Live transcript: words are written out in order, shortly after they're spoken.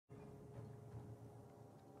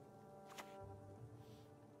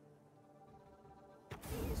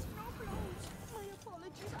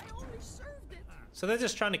I only served it. So they're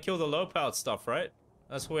just trying to kill the low powered stuff, right?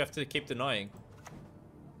 That's what we have to keep denying.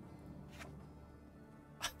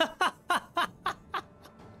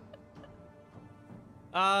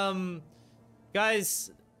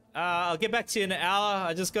 Guys, I'll get back to you in an hour.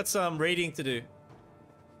 I just got some reading to do.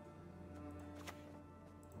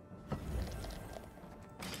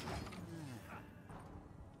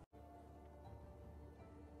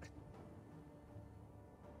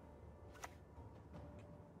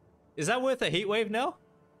 Is that worth a heat wave now?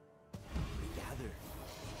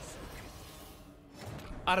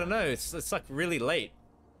 I don't know. It's like really late.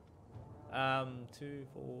 2, 4,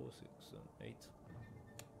 6, 7, 8.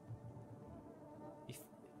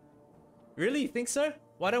 Really? You think so?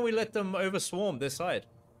 Why don't we let them overswarm this side?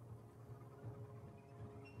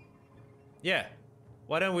 Yeah.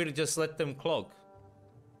 Why don't we just let them clog?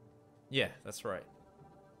 Yeah, that's right.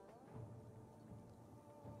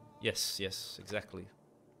 Yes, yes, exactly.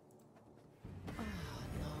 Oh,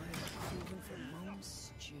 no, I'm feeling for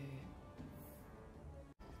Mum's stew.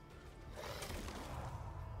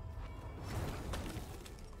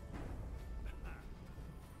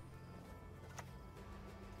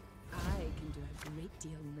 I can do a great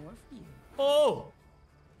deal more for you. Oh!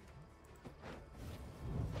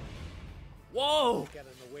 Whoa! Get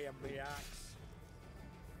in the way of my axe.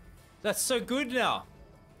 That's so good now.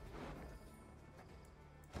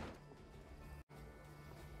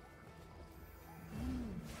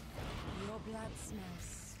 Your blood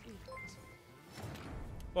smells sweet.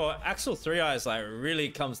 Well, Axel 3 Eyes like really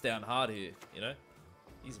comes down hard here, you know?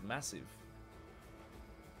 He's massive.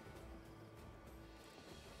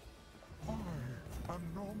 I am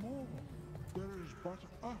no more. There is but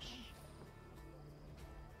us.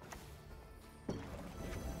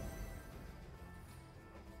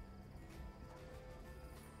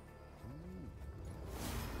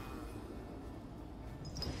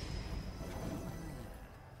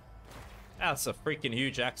 That's a freaking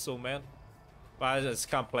huge Axel, man. But I just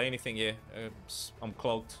can't play anything here. I'm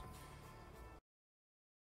clogged.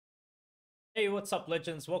 Hey, what's up,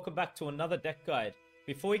 legends? Welcome back to another deck guide.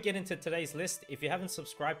 Before we get into today's list, if you haven't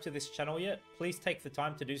subscribed to this channel yet, please take the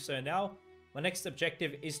time to do so now. My next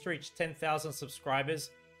objective is to reach 10,000 subscribers,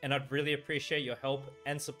 and I'd really appreciate your help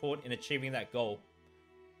and support in achieving that goal.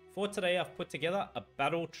 For today, I've put together a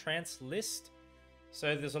battle trance list.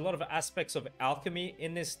 So there's a lot of aspects of alchemy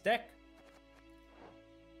in this deck.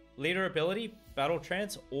 Leader ability, battle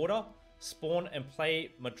trance, order, spawn and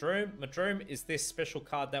play Madrome. Madrome is this special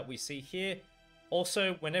card that we see here.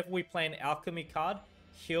 Also, whenever we play an alchemy card,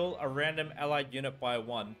 heal a random allied unit by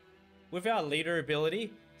 1. With our leader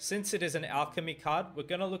ability, since it is an alchemy card, we're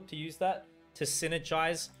going to look to use that to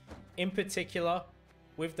synergize, in particular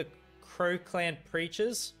with the Crow Clan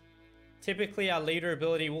Preachers. Typically, our leader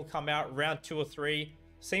ability will come out round 2 or 3.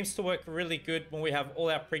 Seems to work really good when we have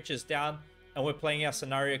all our Preachers down and we're playing our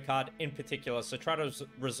scenario card in particular, so try to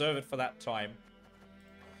reserve it for that time.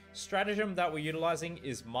 Stratagem that we're utilizing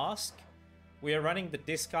is Mask. We are running the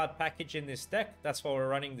discard package in this deck. That's why we're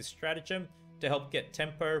running this stratagem, to help get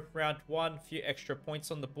tempo round 1, a few extra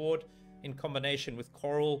points on the board in combination with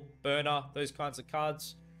Coral, Burner, those kinds of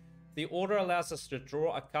cards. The order allows us to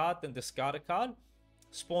draw a card, then discard a card.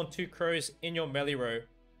 Spawn 2 crows in your melee row.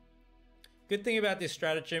 Good thing about this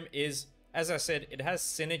stratagem is, as I said, it has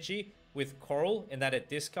synergy with Coral in that it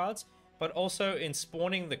discards, but also in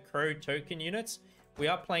spawning the crow token units. We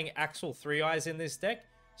are playing Axel 3 Eyes in this deck,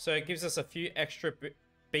 so it gives us a few extra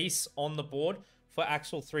beasts on the board for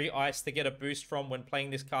Axel 3 Eyes to get a boost from when playing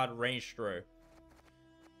this card ranged row.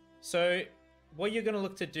 So what you're going to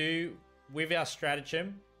look to do with our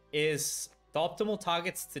stratagem is the optimal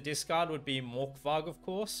targets to discard would be Morkvarg, of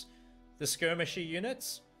course, the skirmisher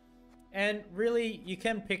units, and really you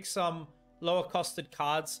can pick some lower costed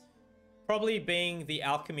cards, probably being the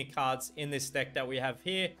alchemy cards in this deck that we have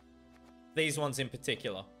here, these ones in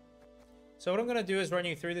particular. So what I'm going to do is run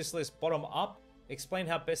you through this list bottom up, explain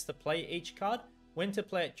how best to play each card, when to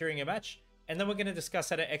play it during a match, and then we're going to discuss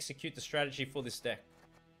how to execute the strategy for this deck.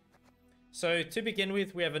 So to begin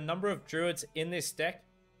with, we have a number of Druids in this deck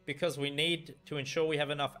because we need to ensure we have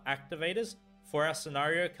enough activators for our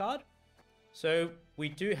scenario card. So we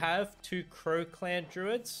do have 2 Crow Clan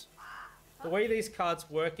Druids. The way these cards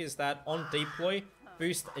work is that on deploy,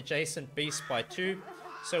 boost adjacent beasts by 2.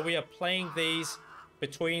 So we are playing these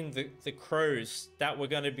between the crows that we're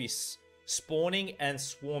going to be spawning and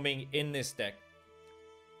swarming in this deck.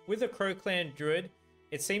 With the Crow Clan Druid,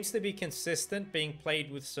 it seems to be consistent being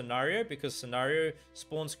played with Scenario because Scenario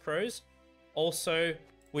spawns crows. Also,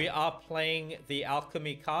 we are playing the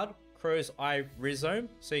alchemy card, Crow's Eye Rhizome,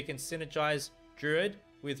 so you can synergize Druid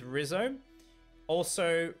with Rhizome.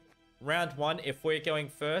 Also, round 1, if we're going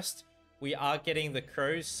first, we are getting the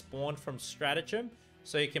crows spawned from stratagem.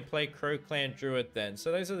 So you can play Crow Clan Druid then.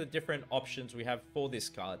 So those are the different options we have for this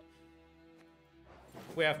card.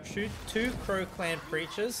 We have two Crow Clan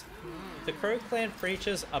Preachers. The Crow Clan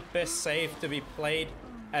Preachers are best saved to be played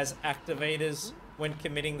as activators when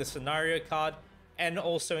committing the scenario card, and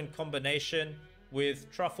also in combination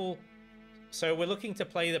with Truffle. So we're looking to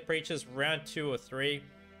play the Preachers round 2 or 3.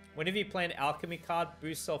 Whenever you play an Alchemy card,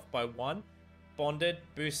 boost self by 1. Bonded,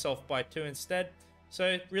 boost self by 2 instead.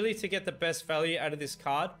 So really, to get the best value out of this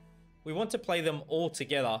card, we want to play them all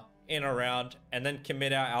together in a round and then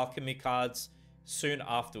commit our Alchemy cards soon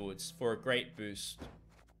afterwards for a great boost.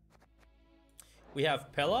 We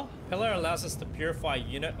have Pella. Pella allows us to purify a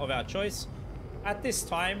unit of our choice. At this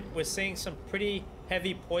time, we're seeing some pretty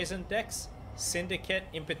heavy poison decks. Syndicate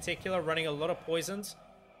in particular running a lot of poisons.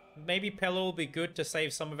 Maybe Pella will be good to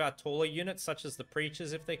save some of our taller units, such as the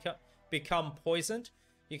Preachers if they become poisoned.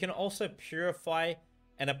 You can also purify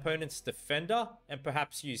an opponent's defender and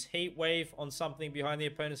perhaps use Heat Wave on something behind the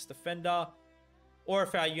opponent's defender. Or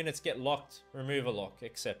if our units get locked, remove a lock,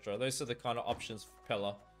 etc. Those are the kind of options for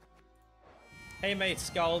Pella. Hey mate,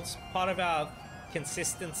 Skulls, part of our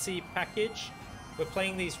consistency package, we're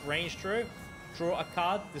playing these range draw a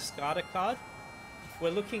card, discard a card.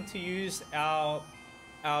 We're looking to use our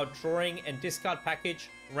drawing and discard package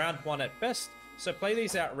round 1 at best. So play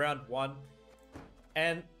these out round 1.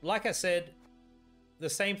 And like I said, the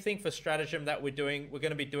same thing for stratagem that we're going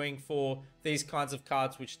to be doing for these kinds of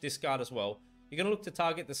cards which discard as well. You're going to look to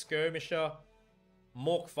target the Skirmisher,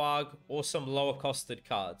 Morkvarg, or some lower costed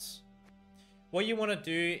cards. What you want to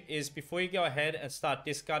do is, before you go ahead and start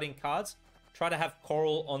discarding cards, try to have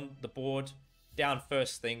Coral on the board down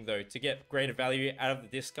first thing though, to get greater value out of the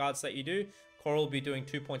discards that you do. Coral will be doing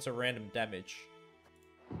 2 points of random damage.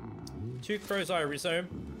 2 Crow's Eye Rhizome.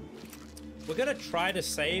 We're going to try to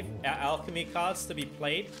save our Alchemy cards to be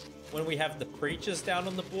played when we have the Preachers down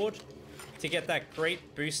on the board to get that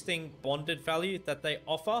great boosting bonded value that they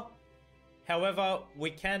offer. However,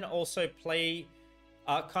 we can also play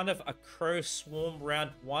kind of a Crow Swarm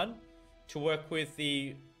round 1 to work with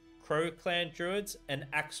the Crow Clan Druids and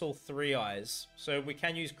Axel 3 Eyes. So we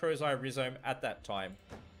can use Crow's Eye Rhizome at that time.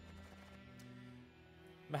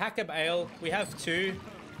 Mahakam Ale, we have 2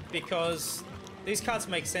 because these cards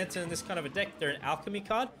make sense in this kind of a deck. They're an Alchemy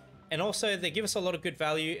card, and also they give us a lot of good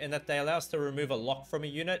value in that they allow us to remove a lock from a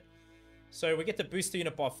unit. So we get to boost the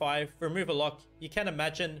unit by 5, remove a lock. You can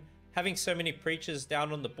imagine having so many Preachers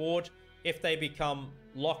down on the board. If they become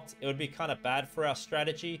locked, it would be kind of bad for our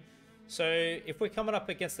strategy. So if we're coming up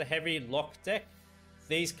against a heavy lock deck,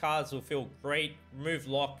 these cards will feel great. Remove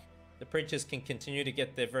lock, the Preachers can continue to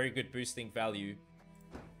get their very good boosting value.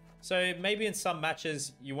 So maybe in some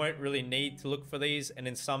matches you won't really need to look for these, and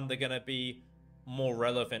in some they're going to be more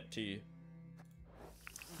relevant to you.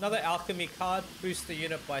 Another Alchemy card, boost the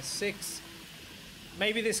unit by 6.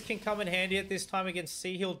 Maybe this can come in handy at this time against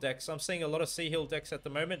Sea Hill decks. I'm seeing a lot of Sea Hill decks at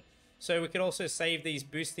the moment. So we could also save these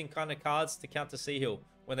boosting kind of cards to counter Sea Hill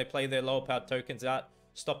when they play their lower powered tokens out.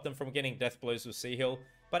 Stop them from getting death blows with Sea Hill.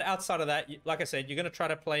 But outside of that, like I said, you're going to try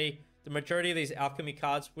to play the majority of these Alchemy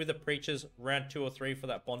cards with the Preachers round 2 or 3 for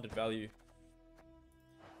that bonded value.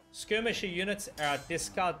 Skirmisher units are our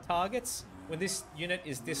discard targets. When this unit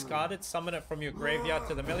is discarded, summon it from your graveyard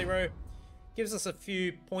to the melee row. Gives us a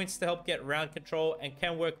few points to help get round control and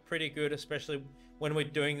can work pretty good, especially when we're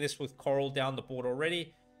doing this with Coral down the board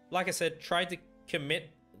already. Like I said, try to commit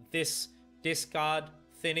this discard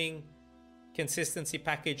thinning consistency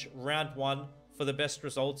package round 1 for the best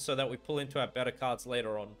results so that we pull into our better cards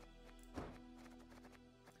later on.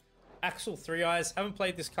 Axel 3 Eyes. Haven't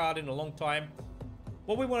played this card in a long time.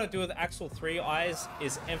 What we want to do with Axel 3 Eyes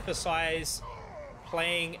is emphasize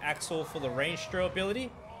playing Axel for the range draw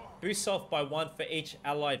ability. Boost self by 1 for each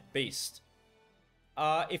allied beast.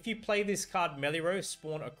 If you play this card melee row,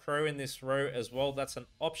 spawn a crow in this row as well. That's an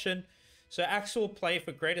option. So Axel play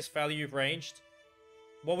for greatest value ranged.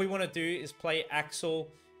 What we want to do is play Axel.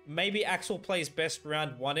 Maybe Axel plays best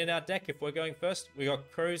round 1 in our deck if we're going first. We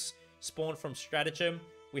got crows spawned from stratagem.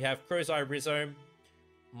 We have Crow's Eye Rhizome.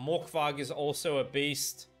 Morkvarg is also a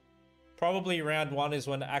beast. Probably round 1 is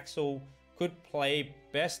when Axel could play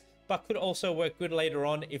best, but could also work good later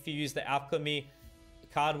on if you use the Alchemy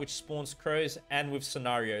card which spawns crows and with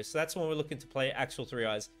Scenario. So that's when we're looking to play Axel 3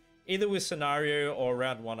 Eyes. Either with Scenario or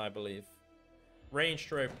round 1, I believe. Ranged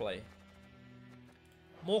row play.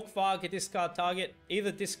 Morkvarg, a discard target.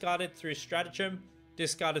 Either discarded through Stratagem,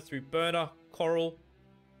 discarded through Burner, Coral,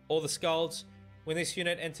 or the Skulls. When this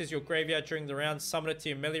unit enters your graveyard during the round, summon it to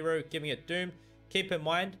your melee row, giving it Doom. Keep in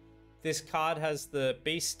mind, This card has the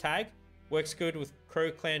Beast tag. Works good with Crow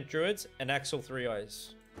Clan Druids and Axel 3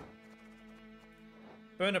 Eyes.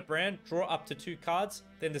 Burn a Brand, draw up to 2 cards,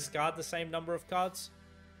 then discard the same number of cards.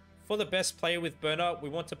 For the best play with Burner, we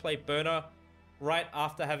want to play Burner right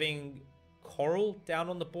after having Coral down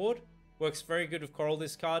on the board. Works very good with Coral,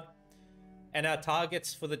 this card. And our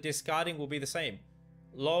targets for the discarding will be the same.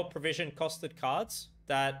 Lower provision costed cards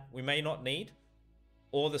that we may not need,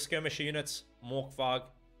 or the skirmisher units, Nilfgaard.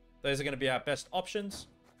 Those are going to be our best options.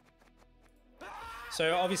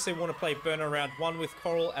 So obviously we want to play Burner round 1 with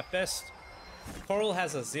Coral at best. Coral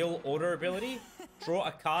has a Zeal order ability. Draw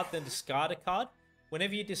a card, then discard a card.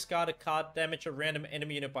 Whenever you discard a card, damage a random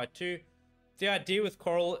enemy unit by 2. The idea with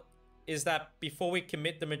Coral is that before we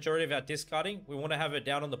commit the majority of our discarding, we want to have it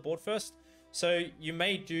down on the board first. So you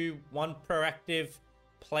may do one proactive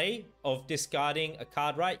play of discarding a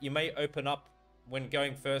card, right? You may open up when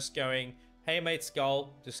going first, going, hey mate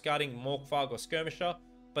Skull, discarding Nilfgaard or Skirmisher.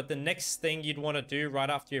 But the next thing you'd want to do right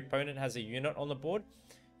after your opponent has a unit on the board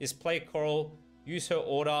is play Coral, use her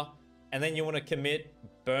order, and then you want to commit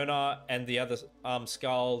Burner and the other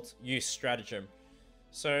Skald use stratagem.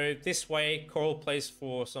 So this way, Coral plays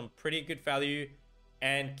for some pretty good value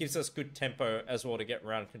and gives us good tempo as well to get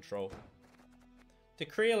round control.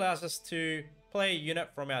 Decree allows us to play a unit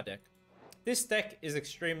from our deck. This deck is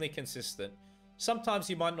extremely consistent. Sometimes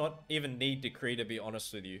you might not even need Decree, to be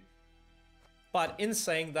honest with you. But in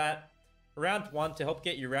saying that, round 1, to help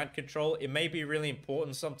get you round control, it may be really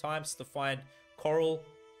important sometimes to find Coral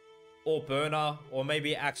or Burner or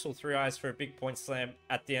maybe Axel 3 Eyes for a big point slam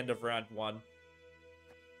at the end of round 1.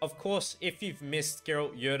 Of course, if you've missed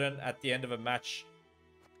Geralt Jurden at the end of a match,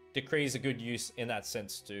 Decree is a good use in that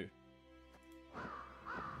sense too.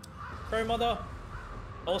 Crow Mother,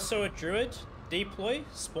 also a Druid. Deploy,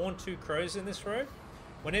 spawn 2 crows in this row.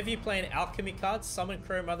 Whenever you play an alchemy card, summon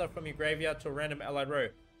Crow Mother from your graveyard to a random allied row.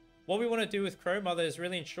 What we want to do with Crow Mother is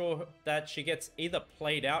really ensure that she gets either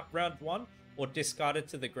played out round 1 or discarded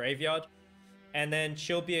to the graveyard. And then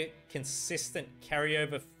she'll be a consistent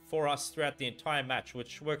carryover for us throughout the entire match,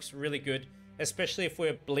 which works really good, especially if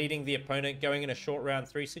we're bleeding the opponent going in a short round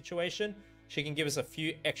 3 situation. She can give us a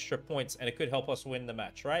few extra points and it could help us win the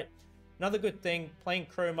match, right? Another good thing, playing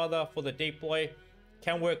Crow Mother for the deploy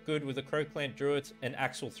can work good with the Crow Clan Druids and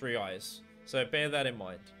Axel 3 Eyes. So bear that in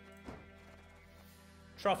mind.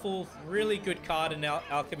 Truffle, really good card in our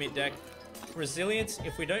Alchemy deck. Resilience,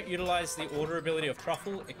 if we don't utilize the order ability of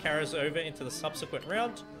Truffle, it carries over into the subsequent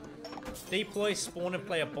round. Deploy, spawn and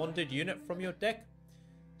play a bonded unit from your deck.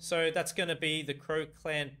 So that's going to be the Crow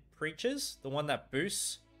Clan Preachers, the one that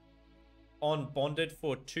boosts on bonded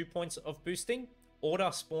for 2 points of boosting.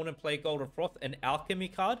 Order, spawn and play Golden Froth, an Alchemy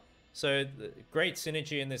card. So great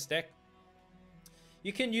synergy in this deck.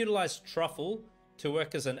 You can utilize Truffle to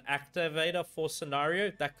work as an activator for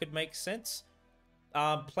scenario. That could make sense.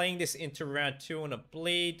 Playing this into round 2 on a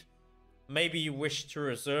bleed. Maybe you wish to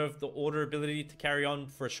reserve the order ability to carry on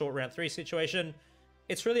for a short round 3 situation.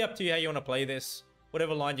 It's really up to you how you want to play this.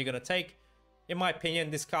 Whatever line you're going to take. In my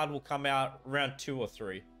opinion, this card will come out round 2 or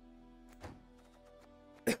 3.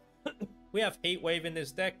 We have Heat Wave in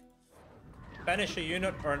this deck. Banish a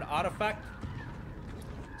unit or an artifact.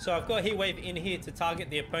 So I've got Heat Wave in here to target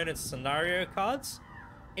the opponent's scenario cards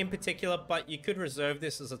in particular, but you could reserve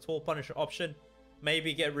this as a Tall Punisher option.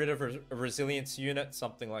 Maybe get rid of a Resilience unit,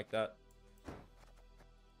 something like that.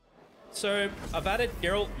 So I've added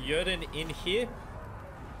Geralt Jurden in here.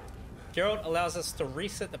 Geralt allows us to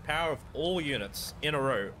reset the power of all units in a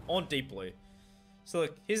row on Deploy. So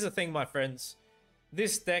look, here's the thing, my friends.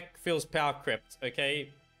 This deck feels power crept,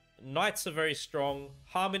 okay? Knights are very strong.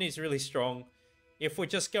 Harmony is really strong. If we're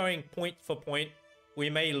just going point for point, we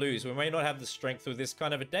may lose. We may not have the strength with this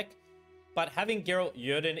kind of a deck. But having Geralt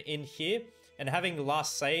Jurden in here and having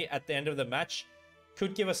last say at the end of the match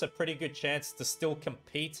could give us a pretty good chance to still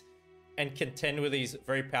compete and contend with these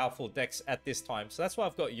very powerful decks at this time. So that's why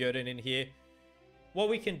I've got Jurden in here. What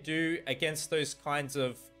we can do against those kinds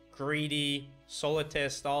of greedy solitaire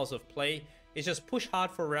styles of play is just push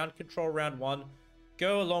hard for round control round 1,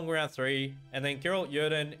 go along round 3, and then Geralt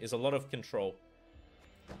Jurden is a lot of control.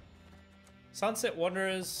 Sunset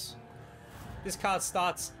Wanderers. This card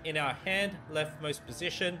starts in our hand, leftmost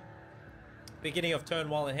position. Beginning of turn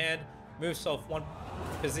while in hand. Move self 1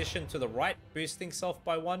 position to the right, boosting self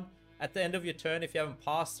by 1. At the end of your turn, if you haven't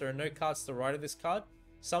passed, there are no cards to the right of this card.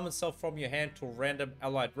 Summon self from your hand to a random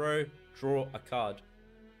allied row. Draw a card.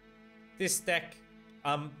 This deck,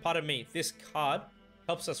 this card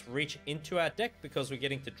helps us reach into our deck because we're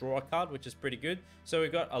getting to draw a card, which is pretty good. So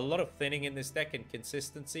we've got a lot of thinning in this deck and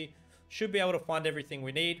consistency. Should be able to find everything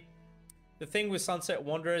we need. The thing with Sunset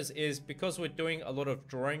Wanderers is because we're doing a lot of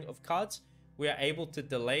drawing of cards, we are able to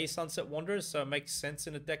delay Sunset Wanderers, so it makes sense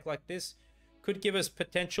in a deck like this. Could give us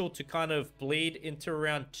potential to kind of bleed into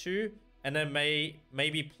round 2 and then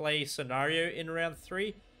maybe play Scenario in round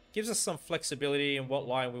 3. Gives us some flexibility in what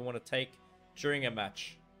line we want to take during a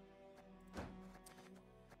match.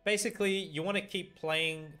 Basically, you want to keep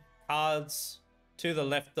playing cards to the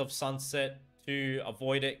left of Sunset to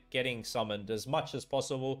avoid it getting summoned as much as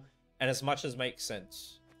possible and as much as makes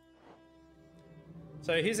sense.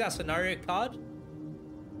 So here's our Scenario card.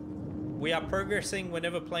 We are progressing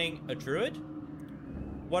whenever playing a Druid.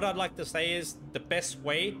 What I'd like to say is the best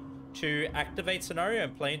way to activate Scenario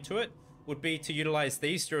and play into it would be to utilize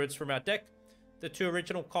these Druids from our deck, the 2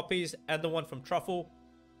 original copies and the one from Truffle.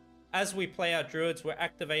 As we play our Druids, we're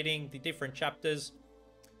activating the different chapters,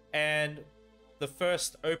 and the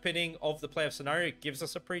first opening of the play of Scenario gives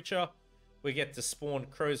us a Preacher. We get to spawn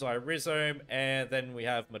Crow's Eye Rhizome, and then we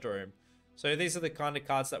have Madrome. So these are the kind of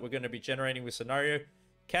cards that we're going to be generating with Scenario.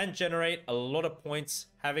 Can generate a lot of points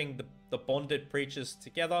having the bonded Preachers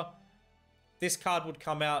together. This card would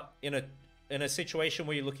come out in a situation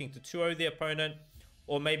where you're looking to 2-0 the opponent,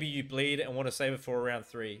 or maybe you bleed and want to save it for round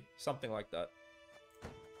 3, something like that.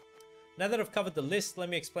 Now that I've covered the list, let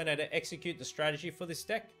me explain how to execute the strategy for this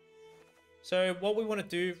deck. So what we want to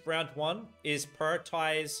do round 1 is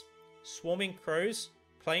prioritize swarming crows,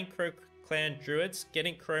 playing Crow Clan Druids,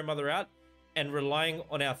 getting Crow Mother out, and relying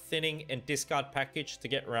on our thinning and discard package to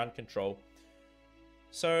get round control.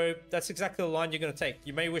 So that's exactly the line you're going to take.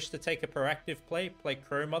 You may wish to take a proactive play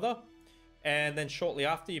Crow Mother, and then shortly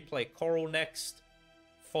after you play Coral next,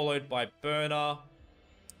 followed by Burner,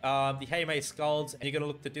 the Haymay Skulls, and you're going to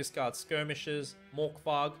look to discard Skirmishes,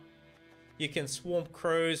 Morkvarg. You can swarm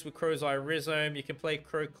crows with Crow's Eye Rhizome. You can play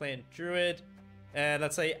Crow Clan Druid, and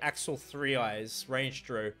let's say Axel 3 Eyes, Range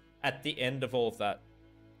Drew, at the end of all of that.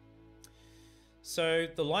 So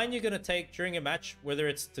the line you're going to take during a match, whether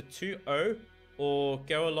it's to 2-0 or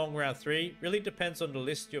go along round 3, really depends on the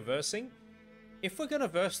list you're versing. If we're going to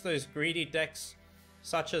verse those greedy decks,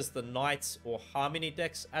 such as the Knights or Harmony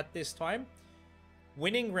decks at this time,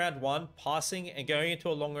 winning round 1, passing, and going into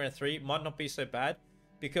a long round 3 might not be so bad,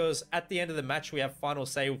 because at the end of the match we have final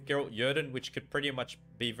say with Geralt Jurden, which could pretty much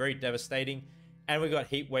be very devastating, and we got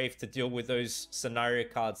Heatwave to deal with those Scenario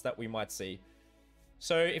cards that we might see.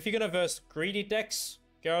 So if you're going to verse greedy decks,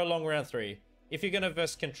 go along round 3. If you're going to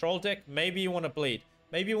verse control deck, maybe you want to bleed.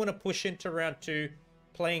 Maybe you want to push into round 2,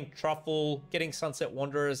 playing Truffle, getting Sunset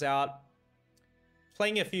Wanderers out,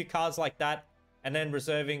 playing a few cards like that, and then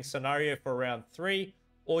reserving Scenario for round 3,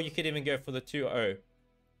 or you could even go for the 2-0.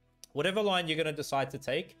 Whatever line you're going to decide to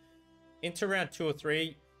take, into round 2 or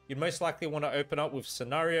 3, you'd most likely want to open up with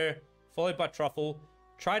Scenario, followed by Truffle.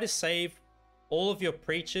 Try to save all of your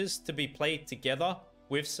Preachers to be played together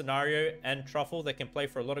with Scenario and Truffle. They can play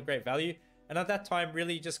for a lot of great value. And at that time,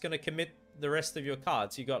 really just going to commit the rest of your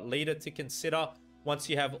cards. You got Leader to consider once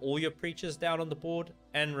you have all your Preachers down on the board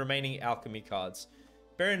and remaining Alchemy cards.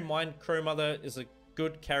 Bear in mind, Crow Mother is a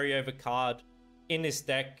good carryover card in this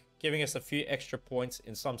deck, giving us a few extra points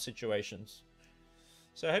in some situations.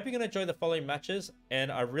 So I hope you're going to enjoy the following matches,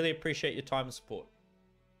 and I really appreciate your time and support.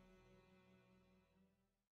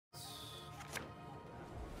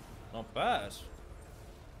 Not bad.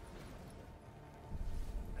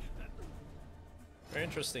 Very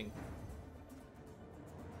interesting.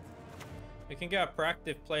 We can go a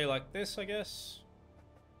proactive play like this, I guess.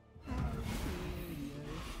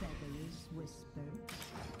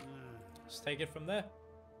 Let's take it from there.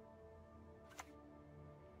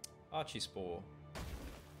 Archie Spore.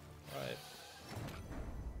 Right.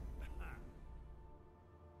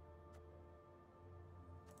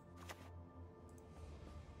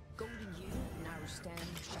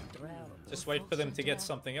 Just wait for them to get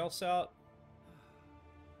something else out.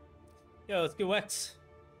 Yo, let's go X.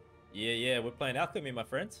 Yeah, we're playing Alchemy, my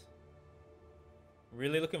friend.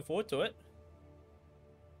 Really looking forward to it.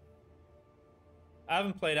 I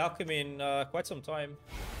haven't played Alchemy in quite some time.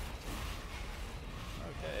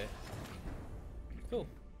 Okay. Cool.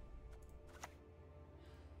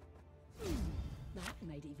 That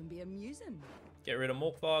might even be amusing. Get rid of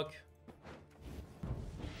Morkvarg.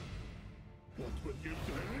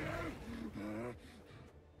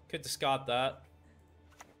 Could discard that.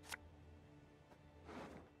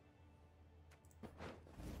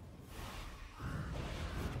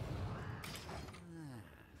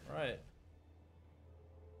 Right.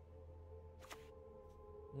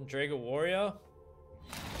 Drago Warrior.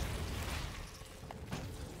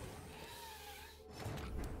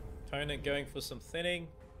 Opponent going for some thinning.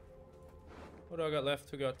 What do I got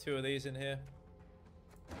left? We got 2 of these in here.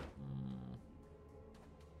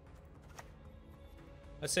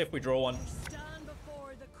 Let's see if we draw one. Stand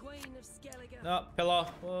before the Queen of Skellige. No, pillar.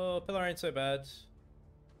 Oh, pillar ain't so bad.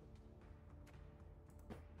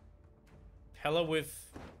 Pillar with...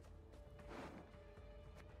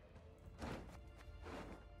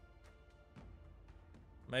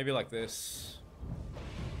 maybe like this.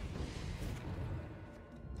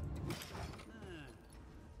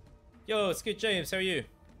 Yo, it's good, James. How are you?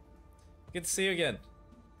 Good to see you again.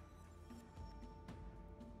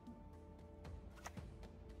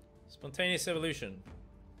 Spontaneous evolution.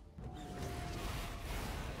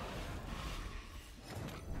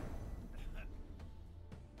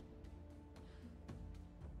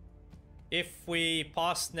 If we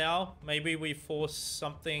pass now, maybe we force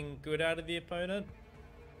something good out of the opponent.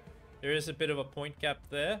 There is a bit of a point gap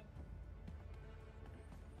there.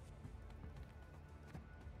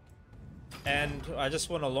 And I just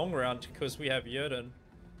want a long round because we have Jörden.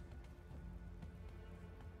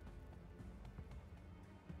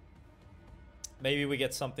 Maybe we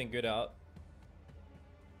get something good out.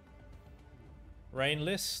 Rain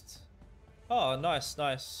list. Oh, nice,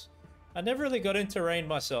 nice. I never really got into rain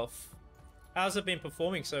myself. How's it been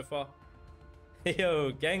performing so far? Yo,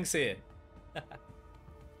 gang's here.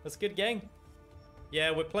 That's good, gang. Yeah,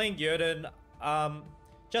 we're playing Jörden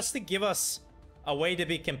just to give us a way to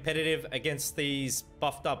be competitive against these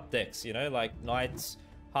buffed up decks, you know, like Knights,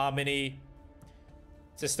 Harmony,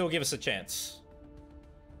 to still give us a chance.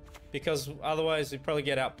 Because otherwise we'd probably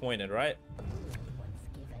get outpointed, right?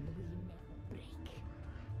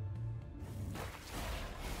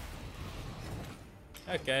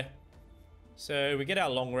 Okay. So we get our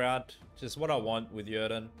long round, which is what I want with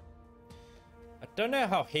Jörden. I don't know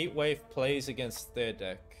how Heatwave plays against their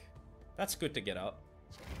deck. That's good to get up.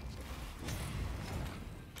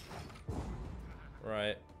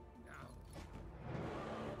 Right.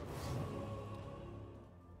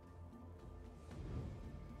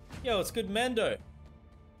 Yo, it's good, Mando.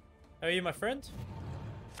 How are you, my friend?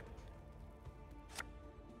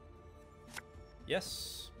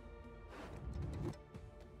 Yes.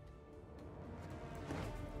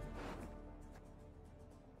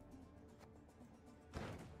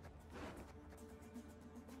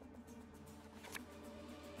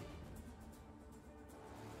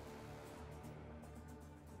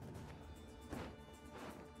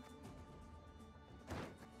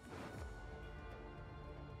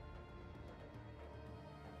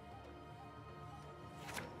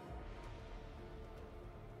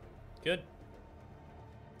 Good.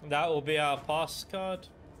 That will be our pass card.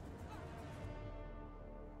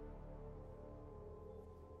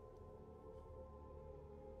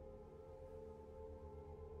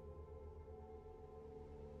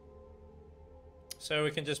 So we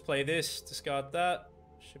can just play this, discard that.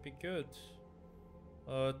 Should be good.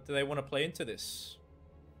 Do they want to play into this?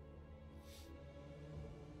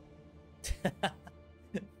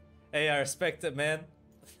 Hey, I respect it, man.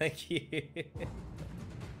 Thank you.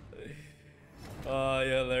 Oh,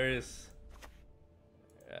 yeah, there is.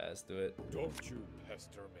 Yeah, let's do it. Don't you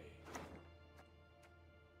pester me.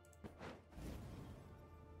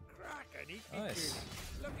 Crack and eat Nice.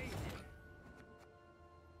 Look at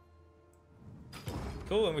you.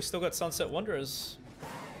 Cool, and we still got Sunset Wanderers.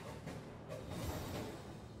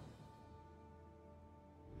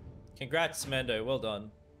 Congrats, Mando. Well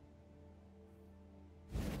done.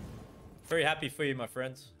 Very happy for you, my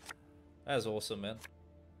friends. That is awesome, man.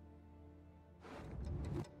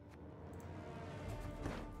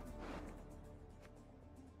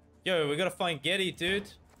 Yo, we gotta find Getty,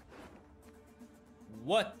 dude.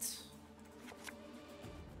 What?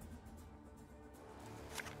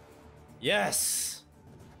 Yes!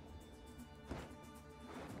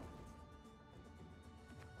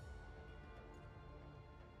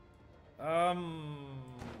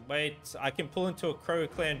 Wait, I can pull into a Crow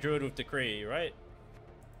Clan Druid with Decree, right?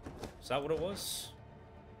 Is that what it was?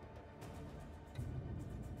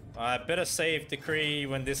 I better save Decree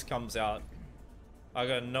when this comes out. I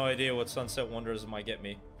got no idea what Sunset Wanderers might get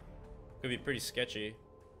me. Could be pretty sketchy.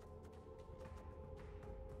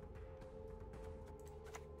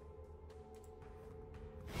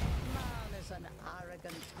 Man is an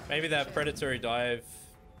arrogant Maybe that creature. predatory dive.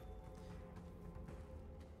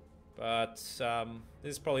 But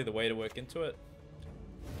this is probably the way to work into it.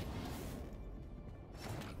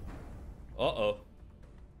 Uh-oh.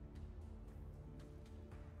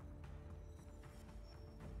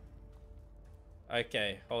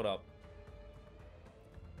 Okay, hold up.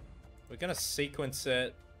 We're gonna sequence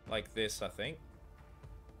it like this, I think.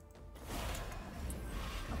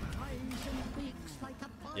 Poison beaks like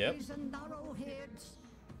a Yep. poisoned arrowheads.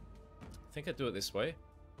 I think I do it this way.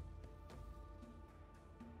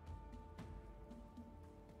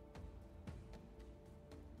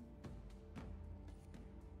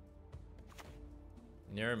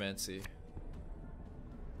 Neuromancy.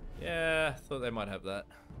 Yeah, thought they might have that.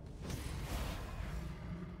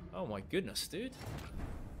 Oh my goodness, dude.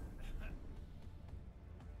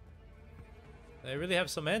 They really have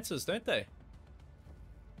some answers, don't they?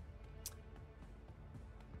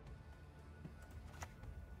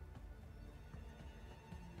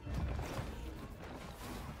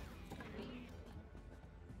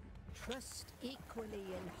 Trust equally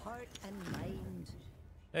in heart and mind.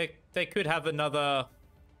 They could have another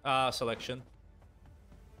selection.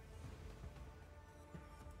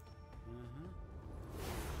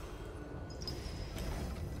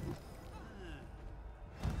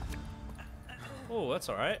 Oh, that's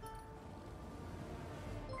all right.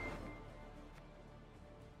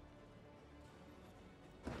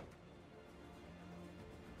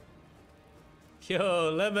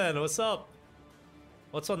 Yo, Lemon, what's up?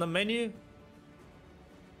 What's on the menu?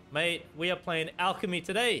 Mate, we are playing Alchemy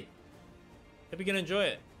today. Hope you're gonna enjoy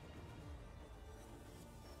it.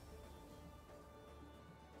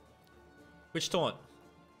 Which taunt?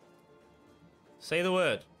 Say the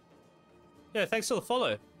word. Yeah, thanks for the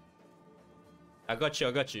follow. I got you,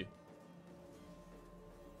 I got you.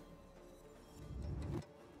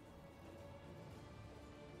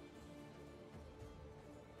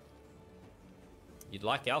 You'd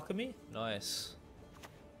like alchemy? Nice.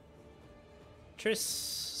 Triss,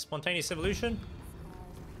 spontaneous evolution.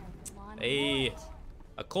 Hey,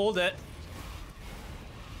 I called it.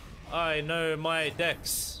 I know my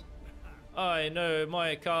decks. I know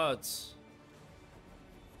my cards.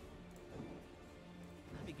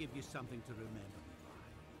 Let me give you something to remember.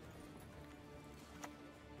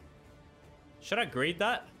 Should I greed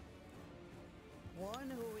that? One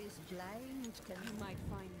who is blind can... You might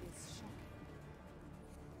find this shocking.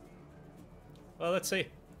 Well, let's see.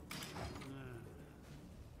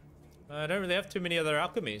 I don't really have too many other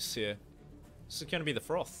alchemies here. This is going to be the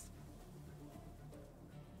froth.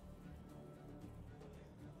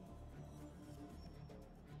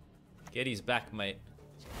 Getty's back, mate.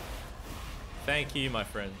 Thank you, my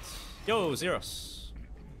friends. Yo, Zeros.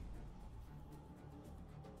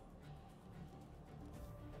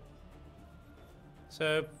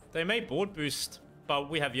 So, they may board boost, but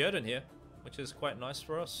we have Yerden here, which is quite nice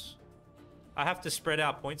for us. I have to spread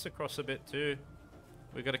our points across a bit too.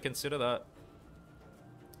 We got to consider that.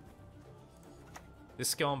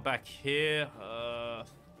 This going back here.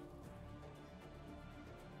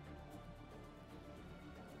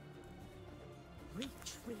 Reach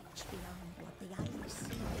beyond what the eyes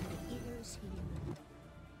see and the ears hear.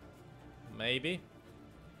 Maybe.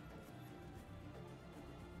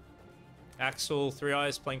 Axel, 3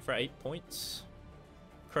 Eyes playing for 8 points.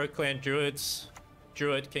 Crow Clan Druids.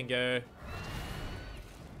 Druid can go.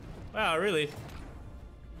 Wow, really?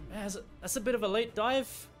 Man, that's a bit of a late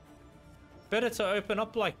dive. Better to open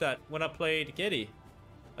up like that when I played Getty.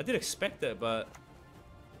 I did expect it, but...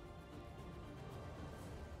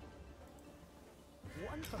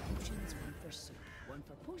 One for potions, one for soup. One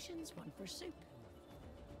for potions, one for soup.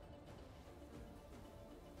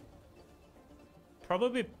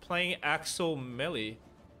 Probably playing Axel melee.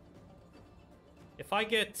 If I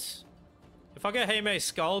get Heme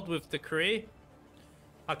Skulled with Decree,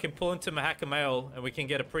 I can pull into Mahakamail and we can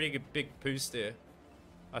get a pretty good big boost there.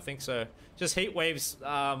 I think so. Just heat waves,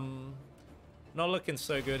 not looking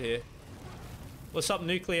so good here. What's up,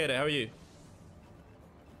 Nucleator? How are you?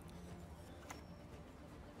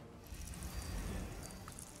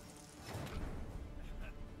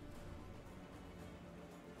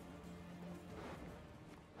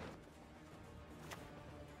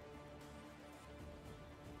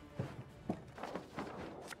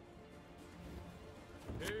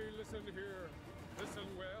 Hey, listen here. Listen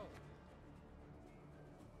well.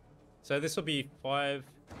 So this will be 5.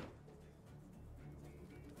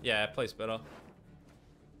 Yeah, it plays better.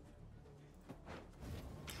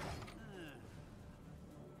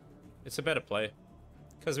 It's a better play.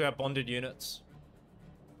 Because we have bonded units.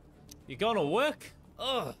 You're going to work?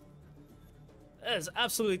 Ugh. That is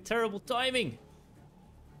absolutely terrible timing.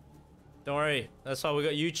 Don't worry. That's why we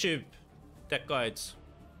got YouTube deck guides.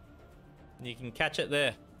 And you can catch it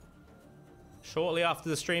there. Shortly after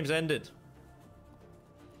the stream's ended.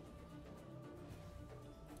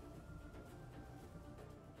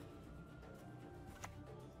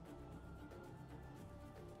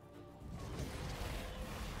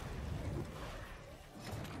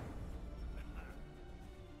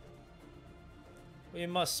 We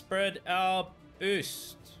must spread our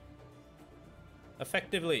boost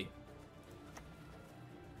effectively.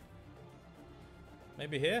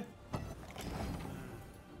 Maybe here?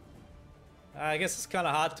 I guess it's kind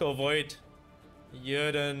of hard to avoid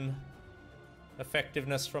Yerden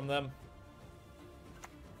effectiveness from them.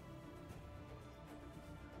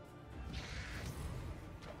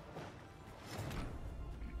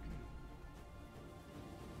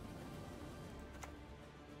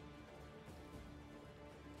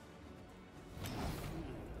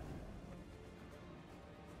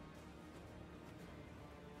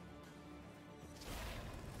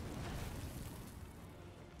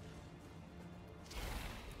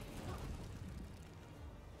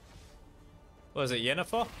 Was it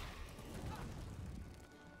Yennefer?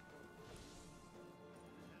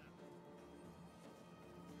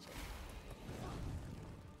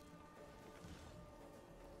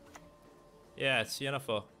 Yeah, it's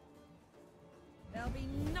Yennefer. There'll be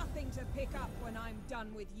nothing to pick up when I'm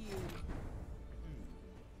done with you.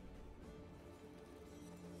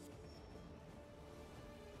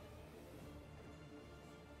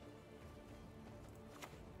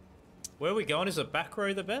 Where are we going? Is a back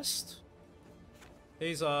row the best?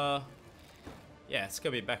 These are... Yeah, it's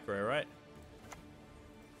gonna be back row, right?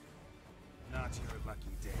 Not your lucky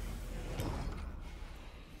day.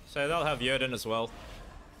 So they'll have Jörden as well.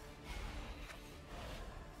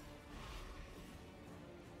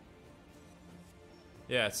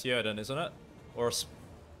 Yeah, it's Jörden, isn't it? Or...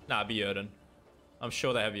 Nah, it'd be Jörden. I'm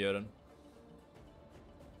sure they have Jörden.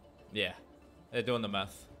 Yeah. They're doing the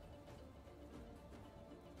math.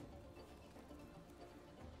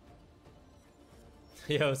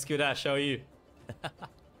 Yo, it's good, Ash. How are you?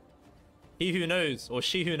 He who knows, or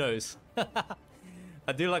she who knows.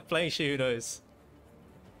 I do like playing she who knows.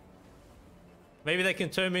 Maybe they can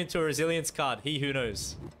turn me into a resilience card. He who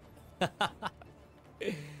knows.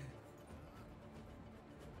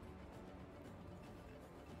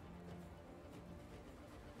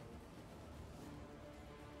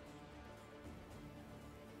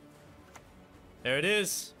 There it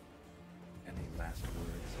is. Any last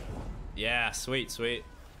words? Yeah, sweet, sweet.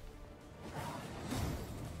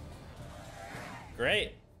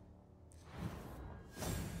 Great.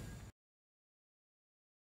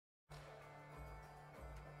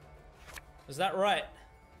 Is that right?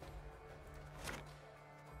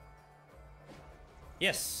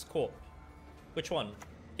 Yes, cool. Which one?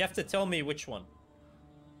 You have to tell me which one.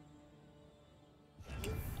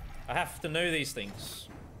 I have to know these things.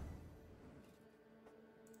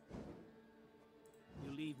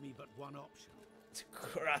 You leave me but one option. To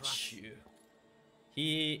crush you.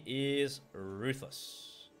 He is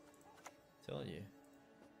ruthless. Tell you.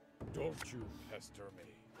 Don't you pester me.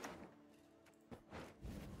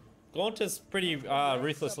 Gaunt is pretty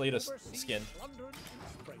ruthless leader skin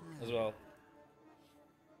as well.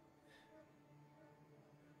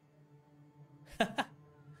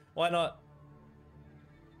 Why not?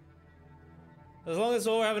 As long as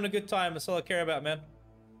we're having a good time, that's all I care about, man.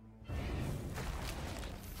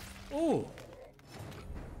 Ooh.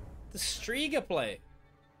 The Striga play.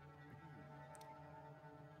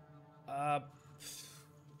 Our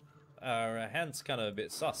hand's kind of a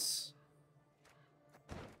bit sus.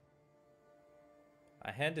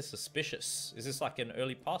 Our hand is suspicious. Is this like an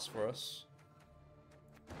early pass for us?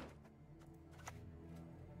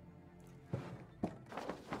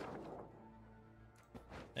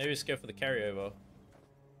 Maybe just go for the carryover.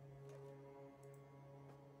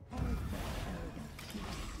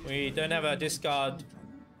 We don't have a discard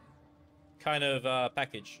kind of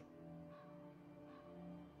package.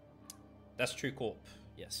 That's True Corp.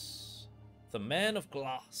 Yes. The Man of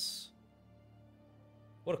Glass.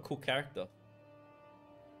 What a cool character.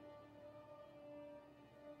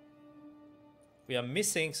 We are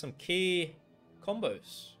missing some key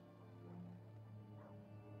combos.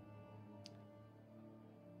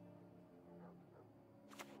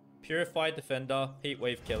 Purified Defender,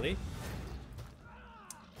 Heatwave Kelly.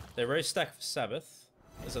 They roast stack for Sabbath,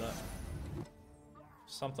 isn't it?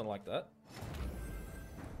 Something like that.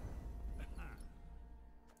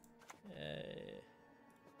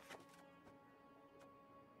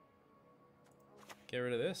 Get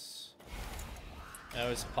rid of this. Now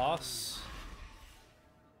it's pass.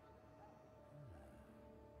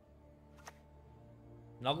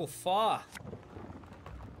 Naglfar.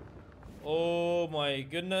 Oh my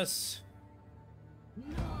goodness.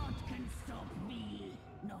 Naught can stop me,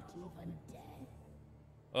 not even death.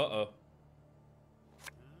 Uh-oh.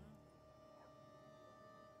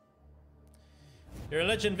 You're a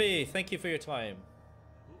legend, V. Thank you for your time.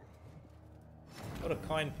 What a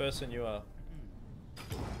kind person you are.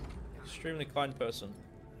 Extremely kind person.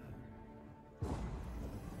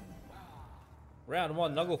 Round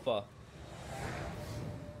 1, Naglfar.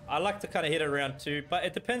 I like to kind of hit it round 2, but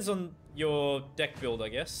it depends on your deck build, I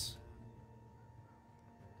guess.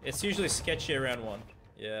 It's usually sketchy around 1.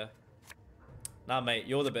 Yeah. Nah, mate,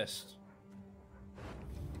 you're the best.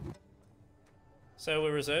 So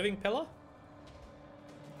we're reserving Pella?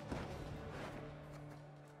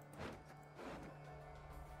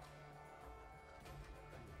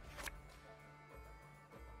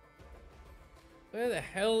 Where the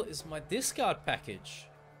hell is my discard package?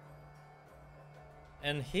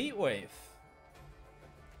 And Heatwave.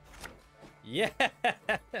 Yes!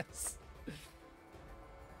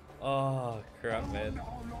 Oh, crap, man.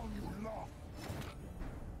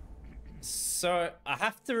 So, I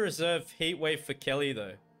have to reserve Heatwave for Kelly,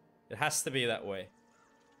 though. It has to be that way.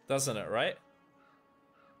 Doesn't it, right?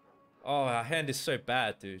 Oh, our hand is so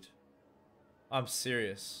bad, dude. I'm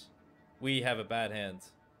serious. We have a bad hand.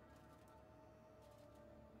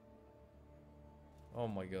 Oh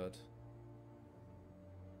my god.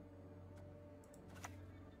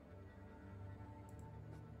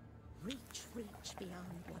 Reach, reach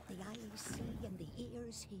beyond what the eyes see and the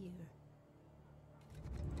ears hear.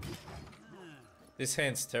 This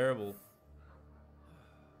hand's terrible.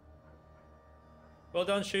 Well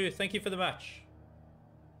done, Shu. Thank you for the match.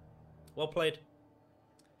 Well played.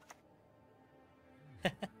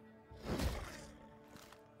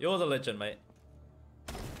 You're the legend, mate.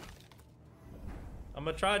 I'm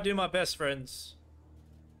gonna try to do my best, friends.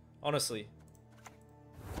 Honestly.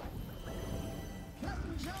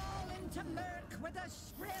 Plunge all into murk with a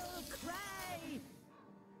shrill cry.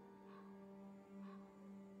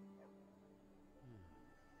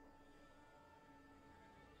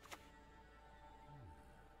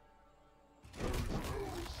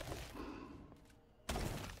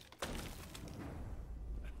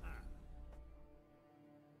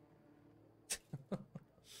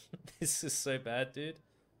 This is so bad, dude.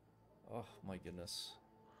 Oh my goodness.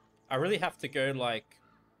 I really have to go like...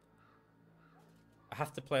 I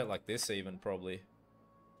have to play it like this even, probably.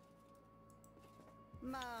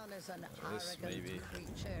 Man is an This arrogant maybe.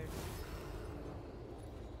 creature.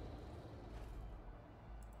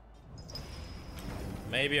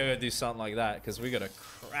 Maybe I gotta do something like that, because we got a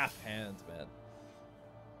crap hand, man.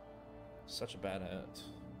 Such a bad hand.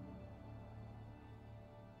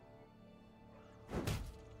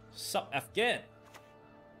 Sup, Afghan?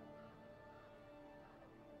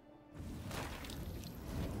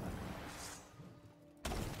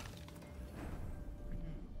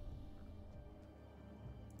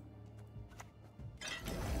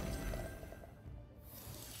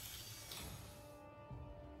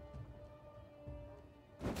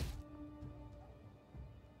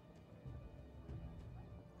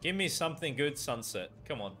 Give me something good, Sunset.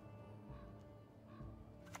 Come on.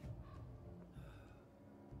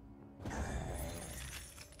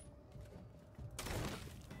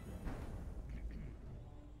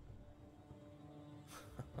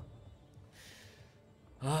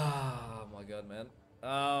 Ah, my god, man.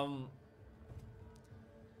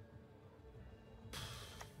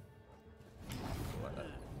 What?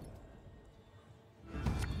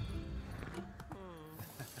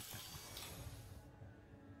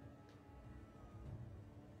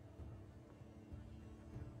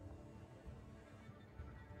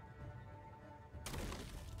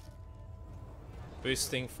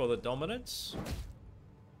 Boosting for the dominance.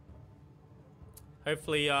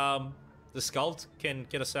 Hopefully, the Skald can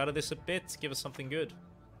get us out of this a bit, give us something good.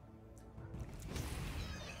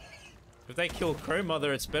 If they kill Crow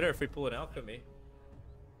Mother, it's better if we pull an alchemy.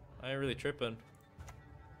 I ain't really tripping.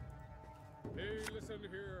 Hey, listen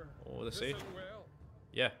here. Oh, let's see. Listen well.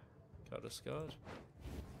 Yeah, got a Skald.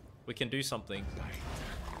 We can do something.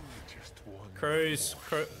 Just one. Crow,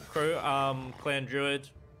 Clan Druid.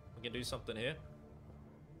 We can do something here.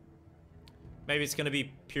 Maybe it's gonna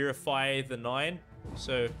be Purify the 9.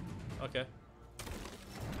 So, okay.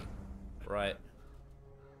 Right.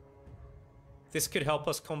 This could help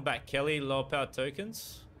us combat Kelly, lower power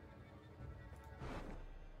tokens.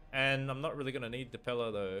 And I'm not really gonna need the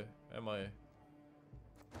Pella though, am I?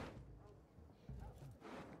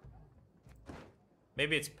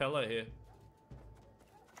 Maybe it's Pella here.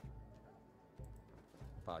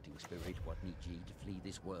 Parting spirit, what need ye to flee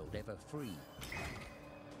this world ever free?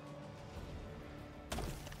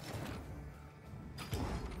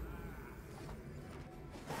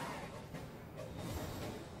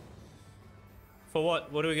 For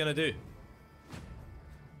what? What are we gonna do?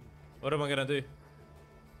 What am I gonna do?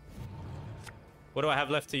 What do I have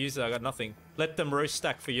left to use? I got nothing. Let them roast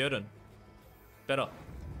stack for Jörden. Better.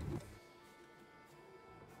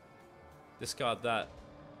 Discard that.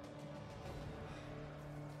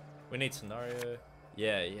 We need scenario.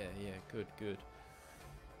 Yeah. Good, good.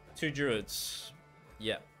 2 druids.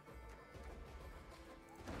 Yeah.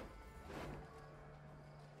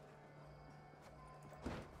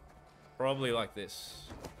 Probably like this.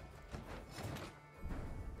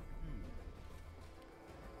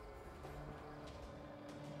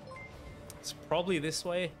 It's probably this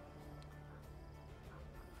way.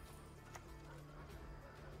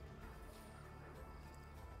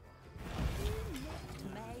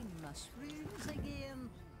 My mushrooms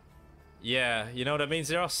again. Yeah, you know what it means,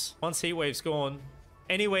 Zeros? Once Heatwave's gone,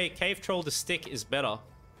 anyway, Cave Troll to stick is better.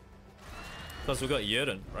 Because we've got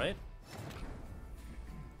Yerden, right?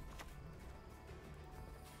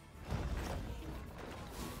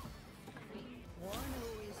 One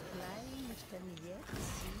who is blind can yet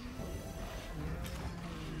see. Your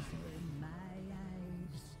eyes were my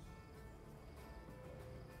eyes.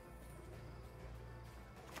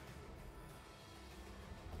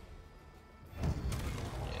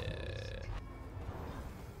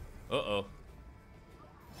 Uh-oh.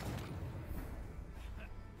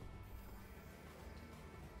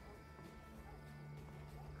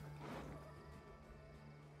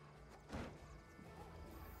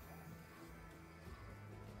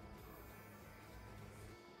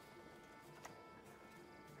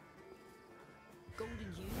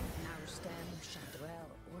 Golden Hue, Narrow Stem,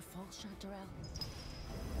 Chanterelle, or False Chanterelle.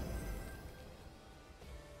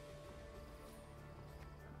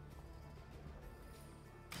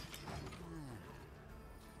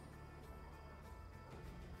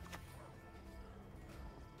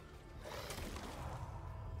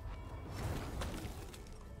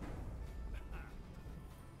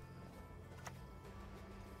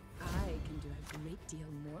 I can do a great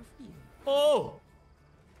deal more for you. Oh!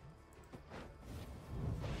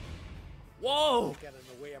 Whoa! Get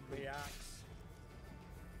in the way of my axe.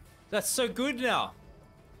 That's so good now.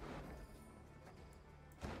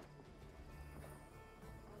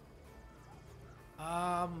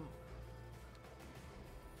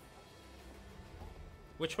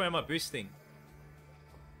 Which way am I boosting?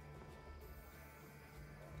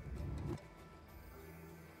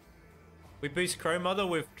 We boost Crow Mother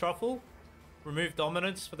with Truffle. Remove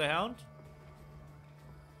Dominance for the Hound.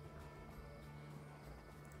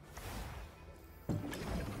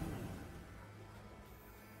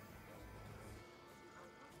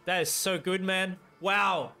 That is so good, man.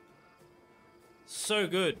 Wow. So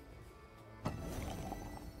good.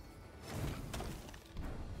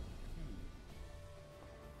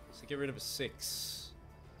 So get rid of a 6.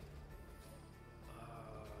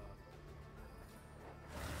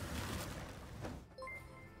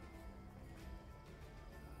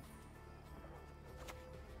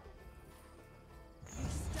 You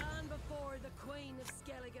stand before the Queen of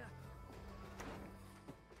Skellige.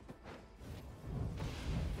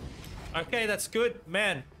 Okay, that's good.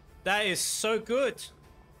 Man, that is so good.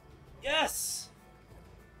 Yes!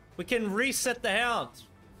 We can reset the Hound.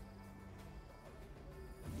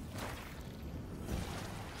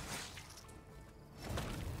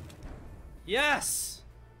 Yes!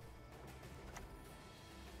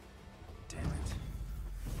 Damn it.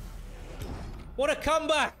 What a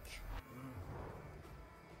comeback!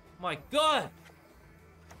 My God!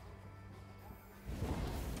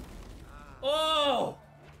 Oh!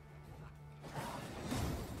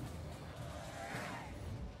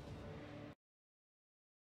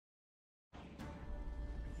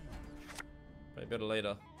 Probably better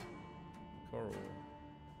later. Coral.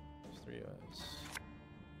 3 eyes.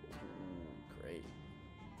 Ooh, great.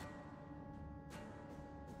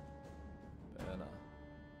 Burner.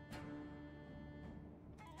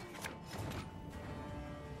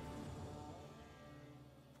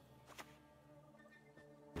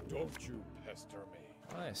 Don't you pester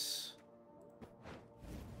me. Nice.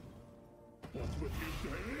 What would you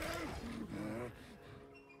say?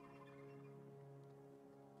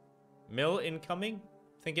 Mill incoming?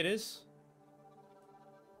 Think it is?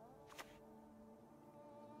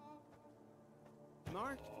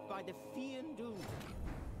 Marked by the Fiend Doom.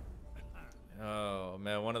 Oh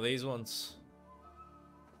man, one of these ones.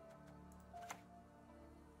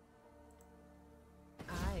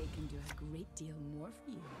 I can do a great deal more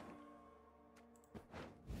for you.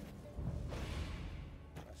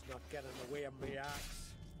 Let's not get in the way of my axe.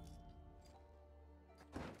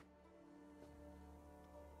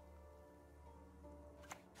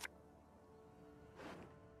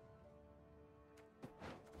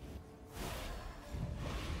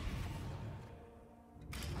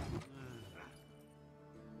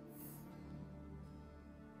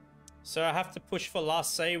 So I have to push for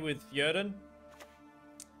last say with Yerden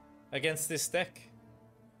against this deck.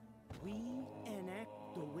 We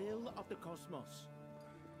enact the will of the cosmos.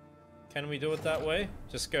 Can we do it that way?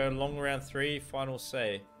 Just go long round 3, final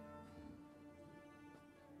say.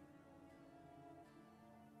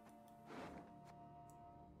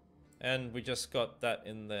 And we just got that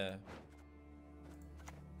in there.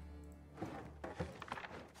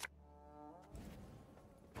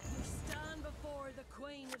 You stand before the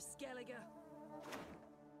Queen of Skellige.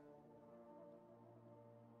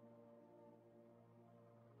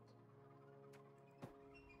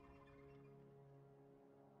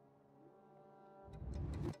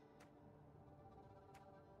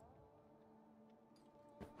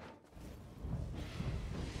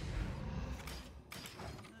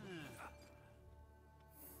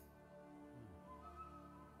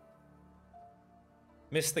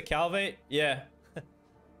 Missed the Calvate? Yeah.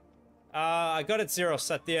 I got it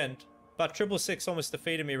Zeros at the end. But 666 almost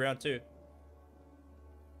defeated me round 2.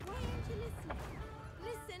 Why aren't you listening?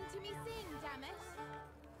 Listen to me sing, damn it!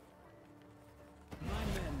 My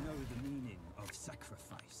men know the meaning of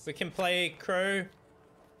sacrifice. We can play Crow.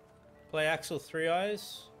 Play Axel 3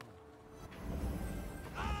 Eyes.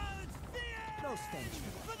 No stench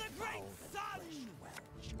For the great sun!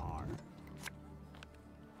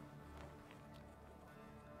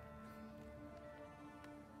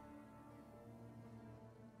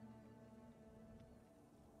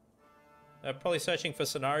 are. Probably searching for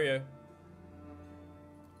scenario.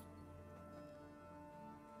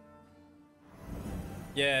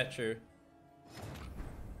 Yeah, true.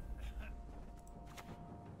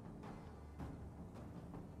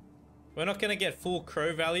 We're not gonna get full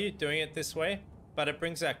crow value doing it this way, but it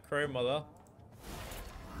brings out crow mother.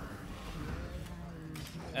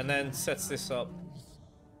 And then sets this up.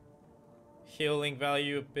 Healing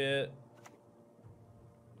value a bit.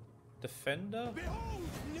 Defender? Behold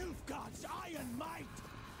Nilfgaard's iron might!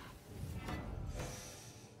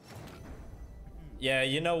 Yeah,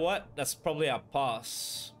 you know what? That's probably our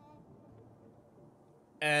pass.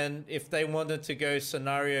 And if they wanted to go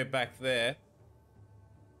scenario back there,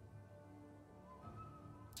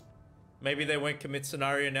 maybe they won't commit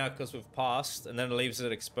scenario now because we've passed, and then it leaves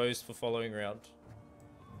it exposed for following round.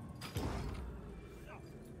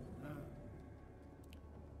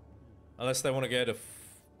 Unless they want to go to...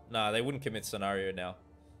 Nah, they wouldn't commit scenario now.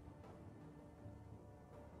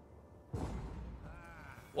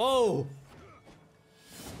 Whoa!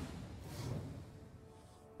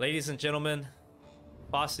 Ladies and gentlemen,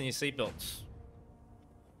 fasten your seatbelts.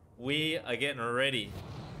 We are getting ready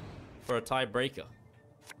for a tiebreaker.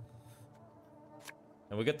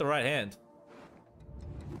 And we got the right hand.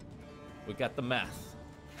 We got the math.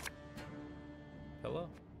 Hello?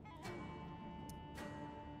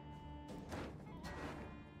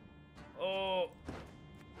 Oh!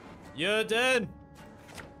 You're dead!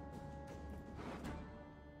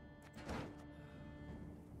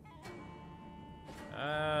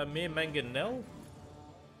 Mir Manganel?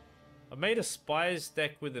 I made a spies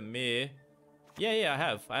deck with a Mir. Yeah,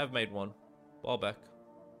 I have made one. A while back.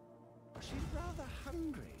 She's rather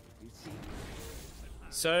hungry, you see.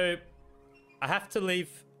 So, I have to leave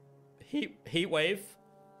Heat Wave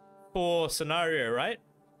for scenario, right?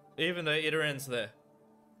 Even though Iteran's there.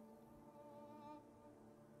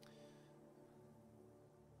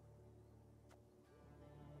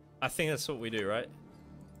 I think that's what we do, right?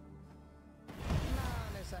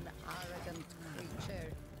 Man is an arrogant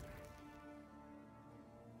creature.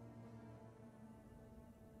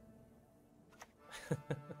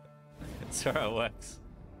 That's how it works.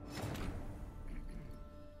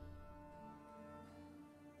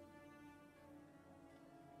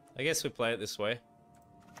 I guess we play it this way.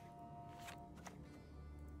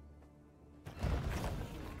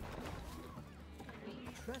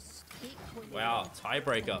 Trust equally. Wow,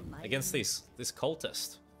 tiebreaker against this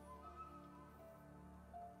cultist.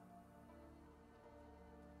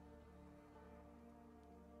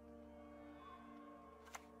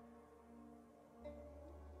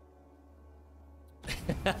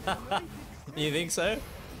 You think so?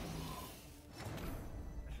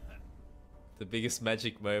 The biggest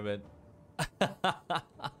magic moment.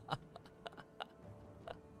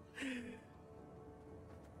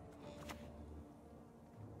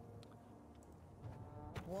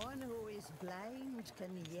 One who is blind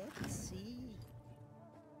can yet see.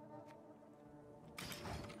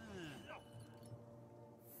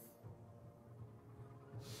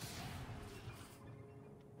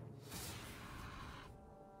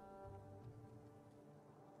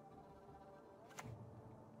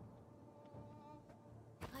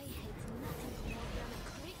 I hate nothing more than a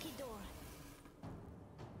creaky door.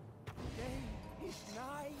 Day is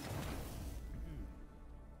nigh.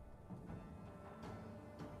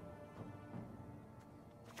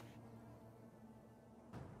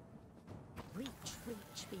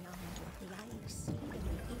 Reach beyond what the eye sees and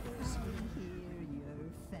the ears will hear your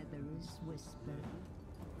feathers whisper.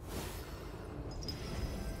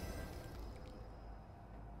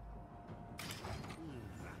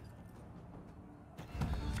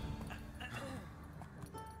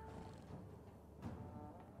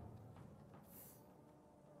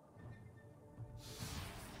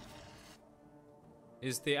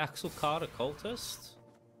 Is the Axel card a cultist?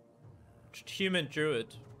 Human druid.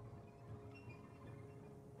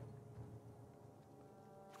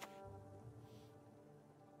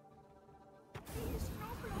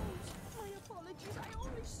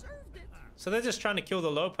 So they're just trying to kill the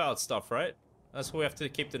low-powered stuff, right? That's what we have to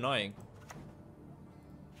keep denying.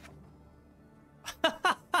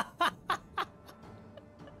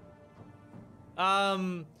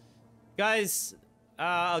 Guys,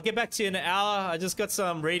 I'll get back to you in an hour. I just got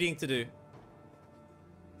some reading to do.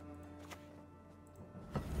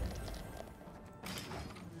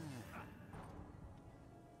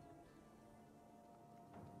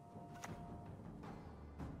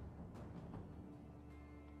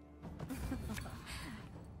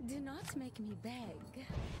 Do not make me beg.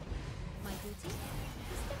 My duty? To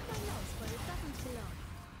stick my nose where it doesn't belong.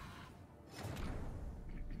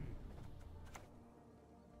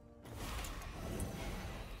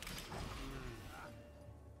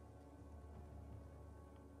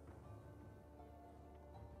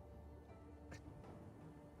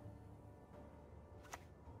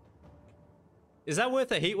 Is that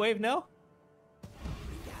worth a heat wave now?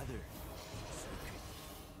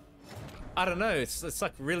 I don't know. It's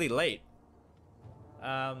like really late. 2,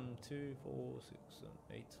 4, 6,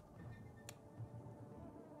 7,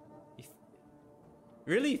 8.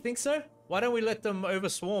 Really? You think so? Why don't we let them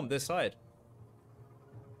overswarm this side?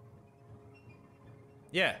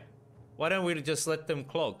 Yeah. Why don't we just let them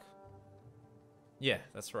clog? Yeah,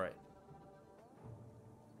 that's right.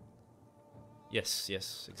 Yes,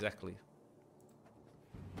 yes, exactly.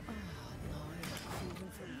 Oh no, even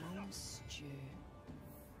for mom's stew.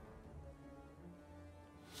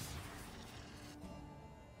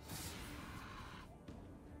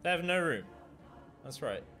 They have no room. That's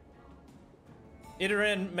right.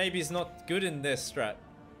 Iteran maybe is not good in their strat,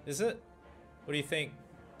 is it? What do you think?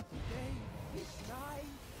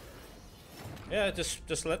 Yeah,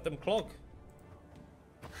 just let them clog.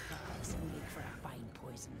 Some need for a fine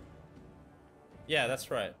poison. Yeah, that's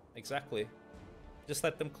right. Exactly. Just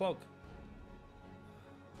let them clog.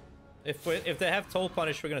 If they have Toll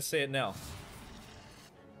Punish, we're gonna see it now.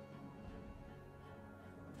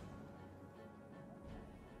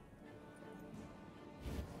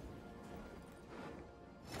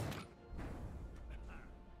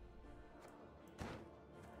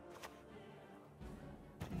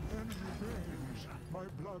 My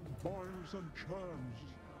blood boils and churns.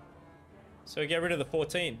 So get rid of the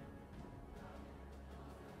 14.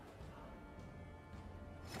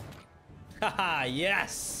 Haha,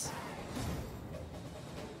 yes!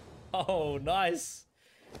 Oh, nice.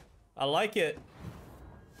 I like it.